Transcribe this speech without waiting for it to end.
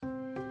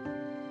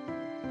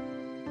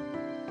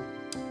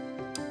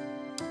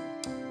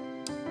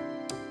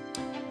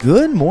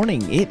Good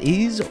morning. It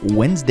is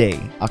Wednesday,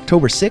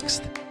 October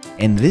 6th,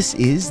 and this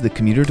is the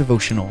Commuter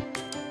Devotional.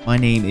 My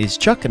name is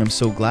Chuck, and I'm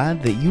so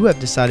glad that you have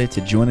decided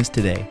to join us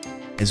today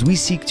as we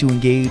seek to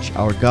engage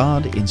our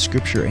God in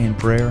Scripture and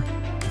prayer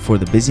before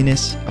the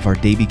busyness of our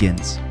day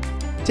begins.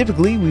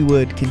 Typically, we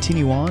would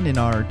continue on in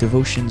our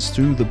devotions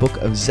through the book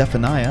of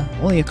Zephaniah,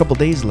 only a couple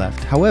days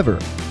left. However,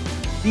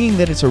 being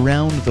that it's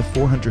around the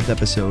 400th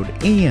episode,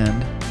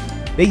 and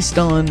based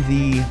on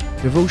the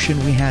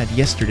devotion we had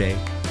yesterday,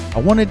 I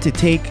wanted to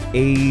take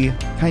a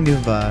kind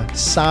of a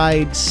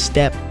side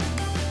step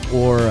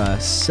or a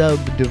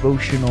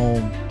sub-devotional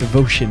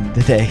devotion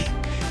today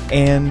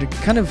and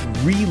kind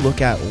of re-look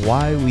at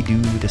why we do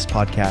this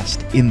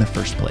podcast in the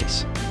first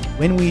place.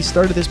 When we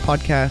started this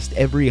podcast,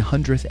 every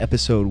 100th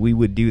episode we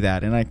would do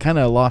that, and I kind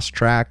of lost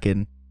track,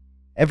 and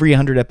every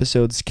 100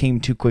 episodes came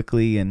too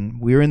quickly,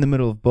 and we were in the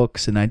middle of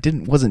books, and I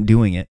wasn't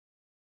doing it.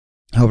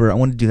 However, I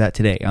want to do that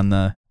today on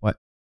the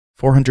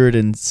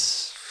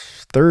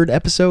 403rd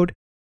episode.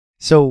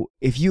 So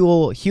if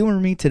you'll humor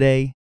me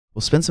today,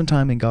 we'll spend some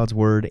time in God's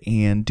Word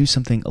and do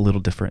something a little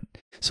different.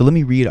 So let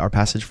me read our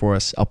passage for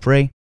us. I'll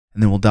pray,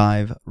 and then we'll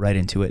dive right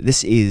into it.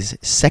 This is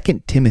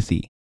 2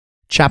 Timothy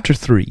chapter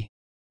 3,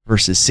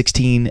 verses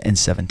 16 and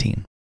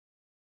 17.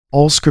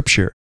 All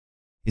Scripture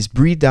is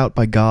breathed out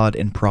by God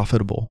and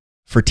profitable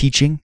for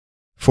teaching,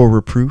 for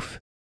reproof,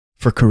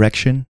 for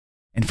correction,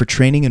 and for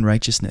training in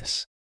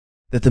righteousness,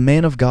 that the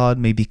man of God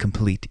may be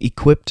complete,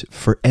 equipped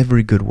for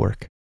every good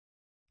work.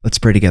 Let's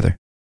pray together.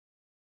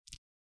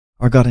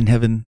 Our God in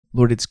heaven,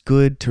 Lord, it's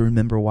good to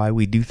remember why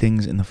we do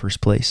things in the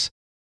first place.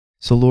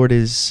 So, Lord,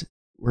 as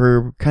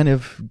we're kind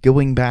of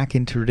going back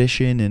in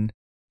tradition and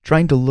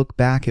trying to look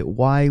back at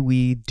why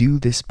we do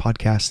this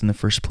podcast in the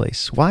first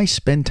place, why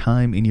spend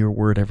time in your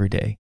word every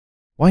day?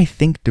 Why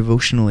think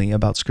devotionally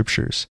about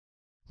scriptures?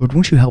 Lord,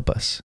 won't you help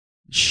us?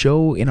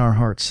 Show in our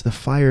hearts the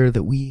fire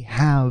that we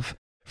have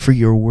for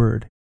your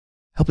word.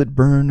 Help it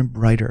burn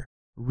brighter.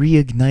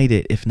 Reignite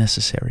it if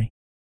necessary.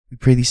 We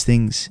pray these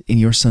things in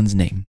your Son's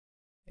name.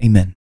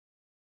 Amen.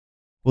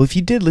 Well, if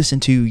you did listen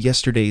to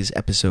yesterday's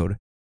episode,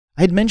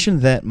 I had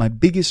mentioned that my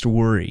biggest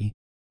worry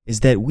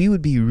is that we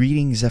would be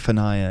reading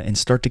Zephaniah and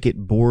start to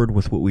get bored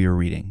with what we were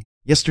reading.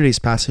 Yesterday's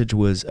passage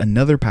was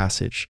another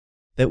passage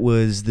that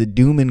was the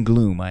doom and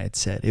gloom, I had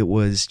said. It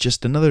was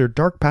just another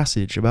dark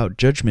passage about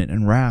judgment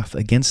and wrath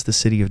against the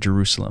city of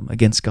Jerusalem,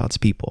 against God's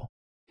people.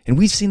 And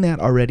we've seen that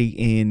already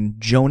in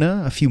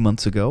Jonah a few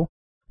months ago.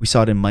 We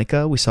saw it in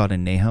Micah, we saw it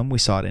in Nahum, we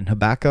saw it in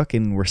Habakkuk,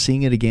 and we're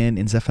seeing it again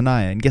in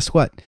Zephaniah. And guess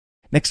what?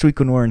 Next week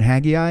when we're in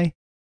Haggai,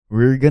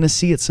 we're going to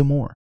see it some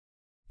more.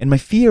 And my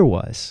fear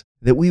was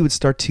that we would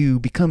start to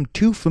become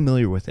too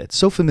familiar with it,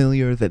 so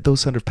familiar that those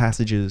sort of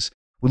passages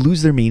would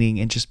lose their meaning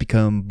and just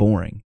become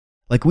boring.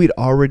 Like we'd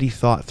already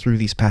thought through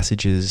these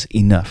passages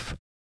enough.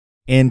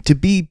 And to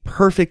be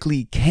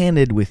perfectly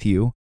candid with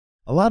you,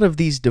 a lot of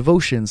these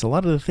devotions, a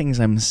lot of the things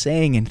I'm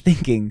saying and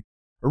thinking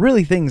are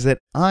really things that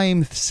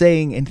I'm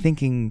saying and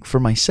thinking for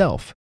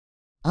myself.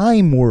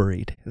 I'm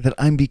worried that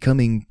I'm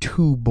becoming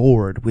too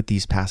bored with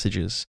these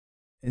passages.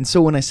 And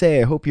so when I say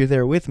I hope you're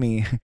there with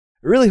me, I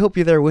really hope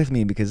you're there with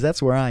me because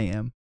that's where I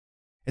am.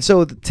 And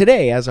so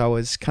today, as I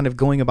was kind of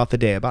going about the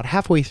day, about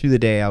halfway through the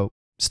day, I'll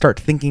start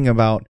thinking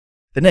about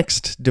the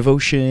next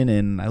devotion,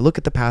 and I look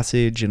at the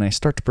passage and I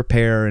start to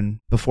prepare, and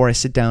before I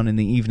sit down in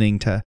the evening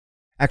to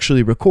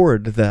actually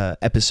record the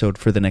episode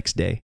for the next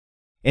day.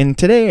 And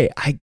today,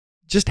 I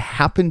just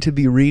happened to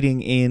be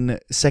reading in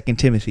 2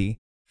 Timothy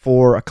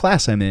for a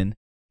class I'm in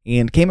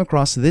and came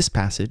across this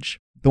passage,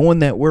 the one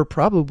that we're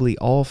probably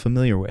all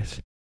familiar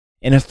with.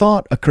 And a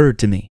thought occurred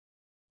to me.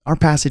 Our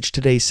passage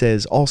today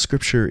says, all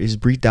Scripture is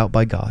breathed out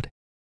by God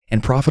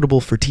and profitable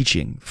for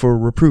teaching, for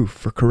reproof,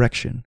 for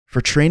correction,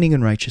 for training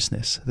in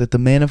righteousness, that the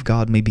man of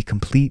God may be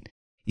complete,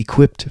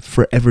 equipped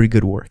for every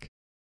good work.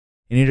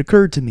 And it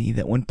occurred to me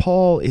that when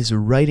Paul is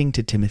writing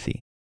to Timothy,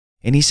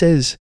 and he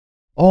says,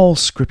 all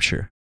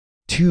Scripture,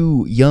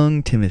 to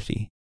young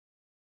Timothy,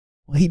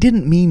 well, he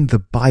didn't mean the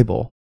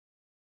Bible.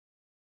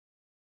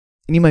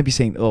 And you might be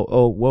saying,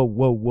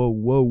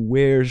 whoa,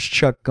 where's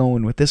Chuck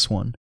going with this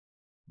one?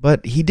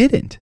 But he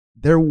didn't.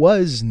 There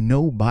was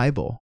no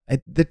Bible.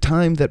 At the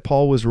time that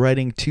Paul was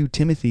writing to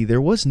Timothy,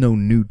 there was no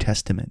New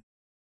Testament.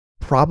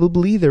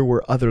 Probably there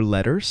were other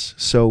letters,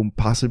 so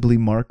possibly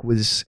Mark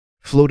was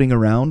floating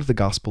around the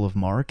Gospel of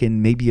Mark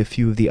and maybe a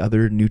few of the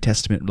other New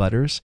Testament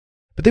letters.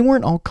 But they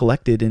weren't all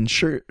collected, and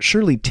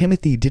surely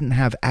Timothy didn't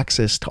have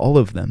access to all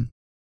of them.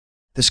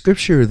 The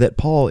scripture that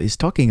Paul is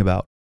talking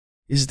about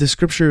is the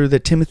scripture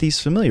that Timothy's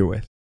familiar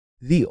with,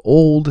 the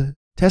Old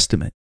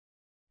Testament.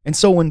 And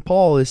so when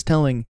Paul is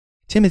telling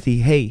Timothy,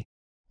 hey,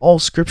 all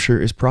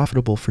scripture is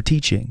profitable for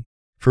teaching,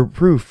 for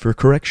proof, for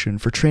correction,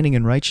 for training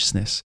in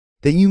righteousness,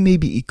 that you may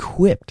be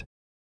equipped.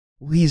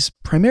 What he's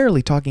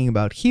primarily talking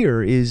about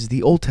here is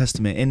the Old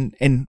Testament.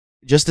 And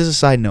just as a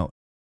side note,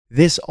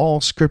 this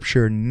all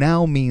scripture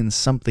now means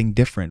something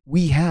different.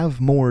 We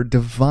have more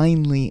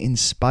divinely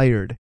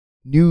inspired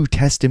New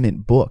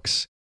Testament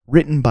books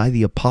written by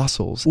the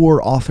apostles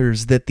or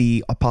authors that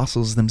the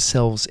apostles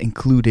themselves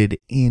included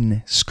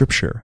in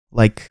Scripture,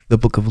 like the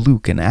book of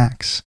Luke and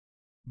Acts.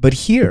 But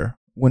here,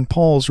 when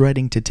Paul's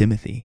writing to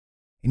Timothy,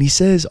 and he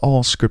says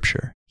all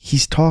Scripture,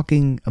 he's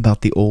talking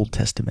about the Old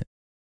Testament.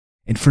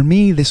 And for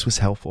me, this was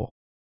helpful,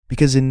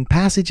 because in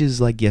passages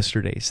like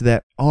yesterday's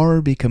that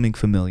are becoming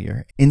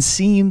familiar and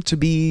seem to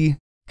be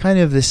kind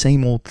of the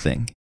same old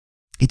thing,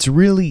 it's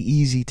really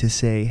easy to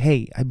say,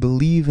 hey, I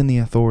believe in the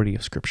authority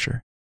of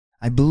Scripture.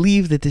 I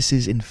believe that this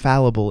is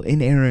infallible,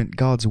 inerrant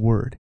God's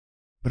Word,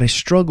 but I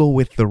struggle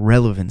with the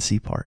relevancy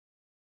part.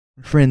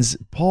 Friends,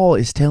 Paul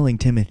is telling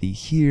Timothy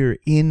here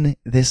in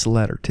this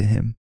letter to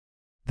him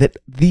that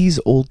these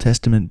Old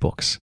Testament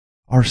books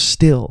are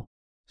still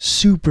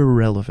super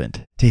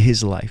relevant to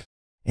his life,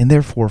 and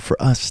therefore for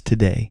us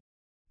today,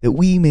 that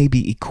we may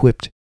be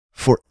equipped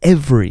for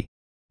every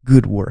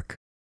good work.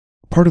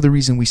 Part of the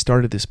reason we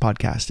started this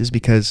podcast is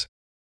because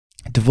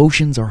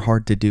devotions are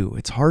hard to do.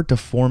 It's hard to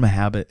form a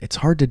habit. It's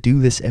hard to do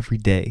this every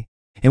day.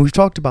 And we've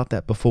talked about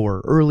that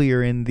before.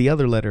 Earlier in the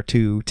other letter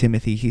to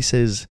Timothy, he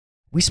says,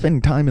 we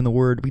spend time in the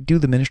Word, we do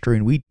the ministry,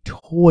 and we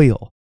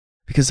toil,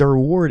 because our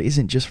reward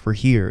isn't just for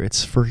here,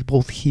 it's for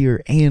both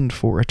here and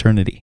for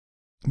eternity.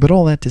 But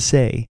all that to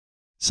say,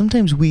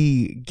 sometimes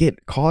we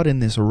get caught in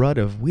this rut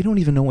of we don't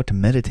even know what to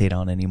meditate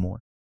on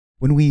anymore.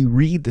 When we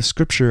read the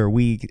Scripture,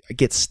 we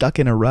get stuck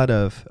in a rut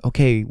of,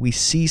 okay, we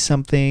see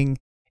something,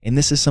 and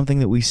this is something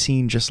that we've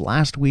seen just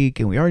last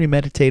week, and we already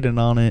meditated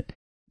on it.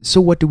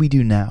 So what do we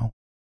do now?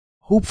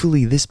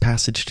 Hopefully this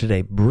passage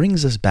today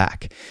brings us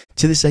back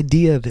to this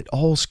idea that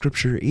all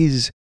Scripture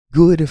is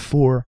good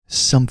for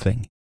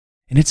something.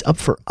 And it's up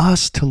for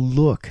us to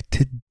look,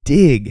 to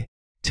dig,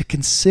 to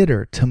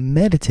consider, to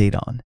meditate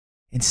on,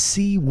 and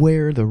see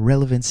where the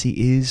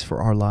relevancy is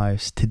for our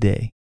lives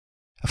today.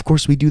 Of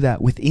course, we do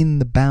that within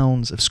the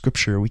bounds of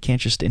Scripture. We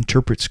can't just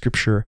interpret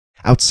Scripture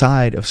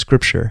outside of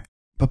Scripture.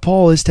 But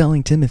Paul is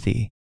telling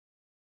Timothy,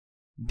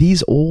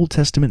 these Old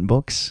Testament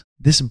books,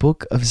 this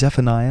book of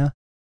Zephaniah,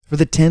 for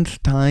the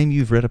 10th time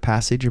you've read a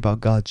passage about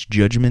God's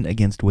judgment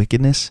against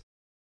wickedness,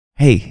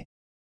 hey,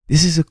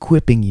 this is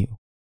equipping you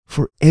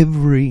for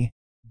every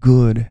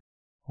good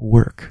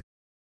work.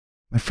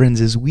 My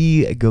friends, as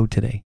we go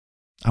today,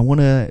 I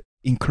want to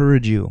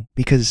encourage you,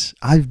 because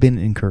I've been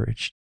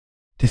encouraged,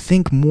 to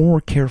think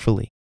more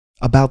carefully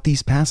about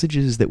these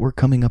passages that we're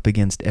coming up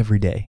against every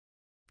day.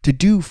 To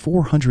do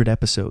 400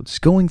 episodes,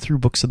 going through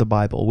books of the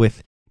Bible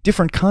with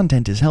different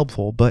content is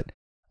helpful, but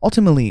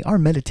ultimately our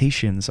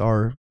meditations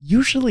are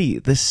usually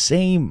the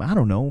same,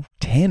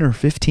 10 or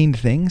 15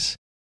 things.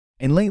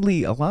 And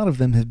lately, a lot of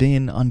them have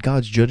been on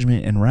God's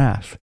judgment and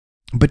wrath.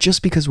 But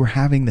just because we're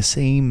having the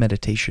same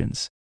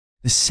meditations,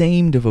 the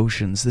same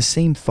devotions, the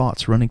same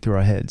thoughts running through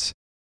our heads,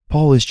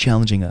 Paul is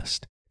challenging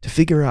us to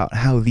figure out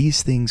how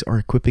these things are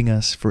equipping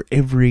us for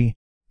every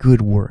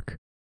good work.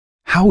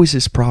 How is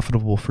this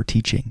profitable for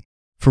teaching,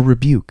 for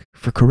rebuke,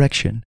 for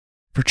correction,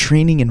 for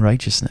training in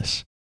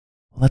righteousness?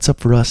 Well, that's up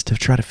for us to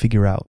try to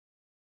figure out.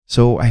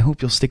 So I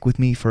hope you'll stick with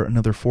me for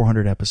another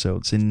 400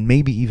 episodes and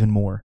maybe even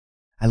more.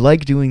 I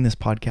like doing this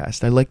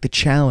podcast. I like the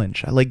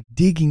challenge. I like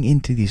digging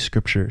into these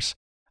Scriptures.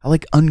 I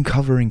like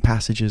uncovering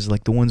passages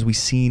like the ones we've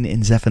seen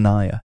in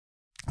Zephaniah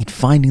and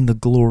finding the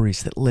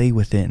glories that lay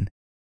within.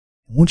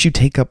 Won't you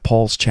take up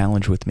Paul's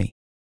challenge with me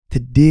to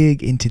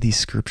dig into these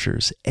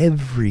Scriptures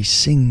every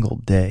single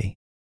day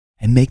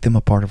and make them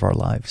a part of our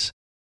lives?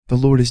 The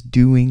Lord is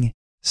doing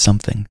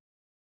something.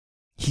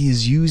 He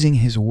is using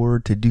His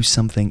Word to do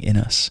something in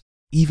us,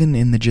 even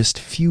in the just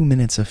few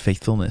minutes of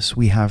faithfulness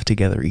we have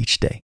together each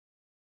day.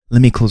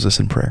 Let me close this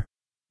in prayer.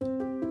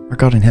 Our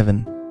God in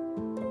heaven,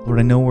 Lord,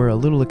 I know we're a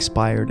little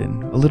expired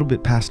and a little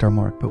bit past our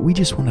mark, but we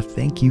just want to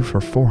thank you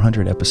for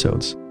 400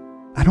 episodes.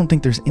 I don't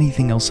think there's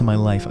anything else in my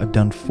life I've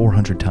done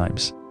 400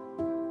 times.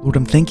 Lord,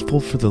 I'm thankful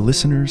for the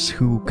listeners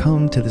who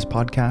come to this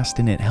podcast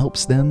and it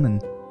helps them,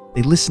 and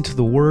they listen to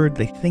the Word,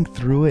 they think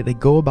through it, they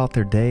go about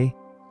their day,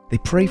 they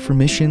pray for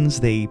missions,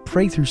 they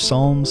pray through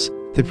Psalms,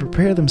 they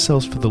prepare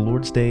themselves for the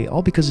Lord's Day,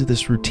 all because of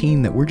this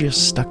routine that we're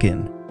just stuck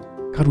in.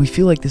 God, we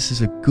feel like this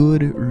is a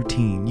good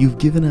routine. You've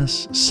given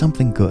us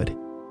something good.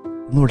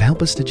 And Lord,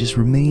 help us to just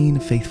remain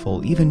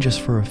faithful, even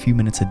just for a few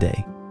minutes a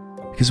day.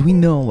 Because we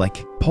know,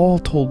 like Paul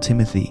told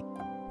Timothy,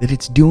 that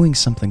it's doing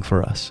something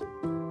for us.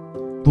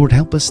 Lord,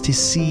 help us to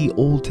see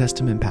Old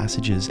Testament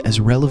passages as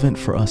relevant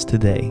for us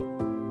today,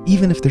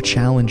 even if they're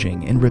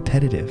challenging and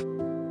repetitive.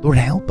 Lord,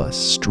 help us,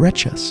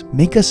 stretch us,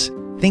 make us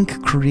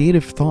think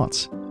creative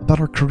thoughts about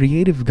our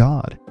creative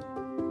God.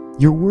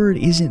 Your Word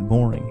isn't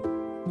boring,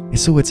 and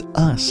so it's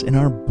us and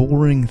our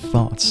boring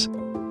thoughts,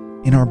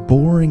 and our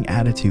boring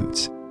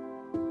attitudes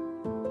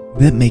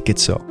that make it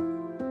so.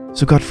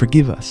 So God,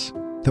 forgive us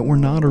that we're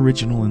not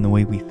original in the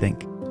way we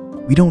think.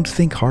 We don't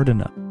think hard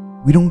enough.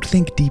 We don't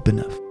think deep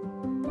enough.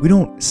 We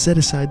don't set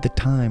aside the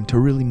time to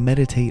really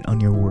meditate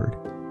on your Word.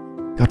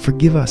 God,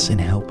 forgive us and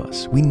help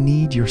us. We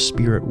need your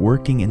Spirit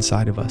working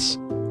inside of us.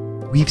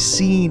 We've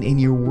seen in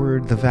your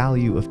Word the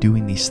value of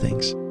doing these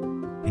things,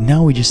 and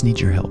now we just need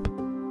your help.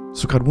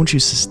 So God, won't you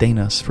sustain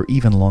us for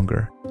even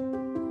longer?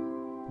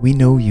 We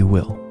know you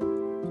will.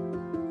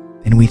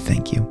 And we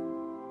thank you.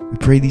 We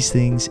pray these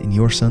things in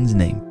your Son's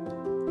name.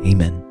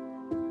 Amen.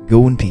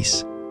 Go in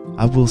peace.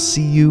 I will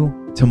see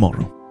you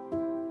tomorrow.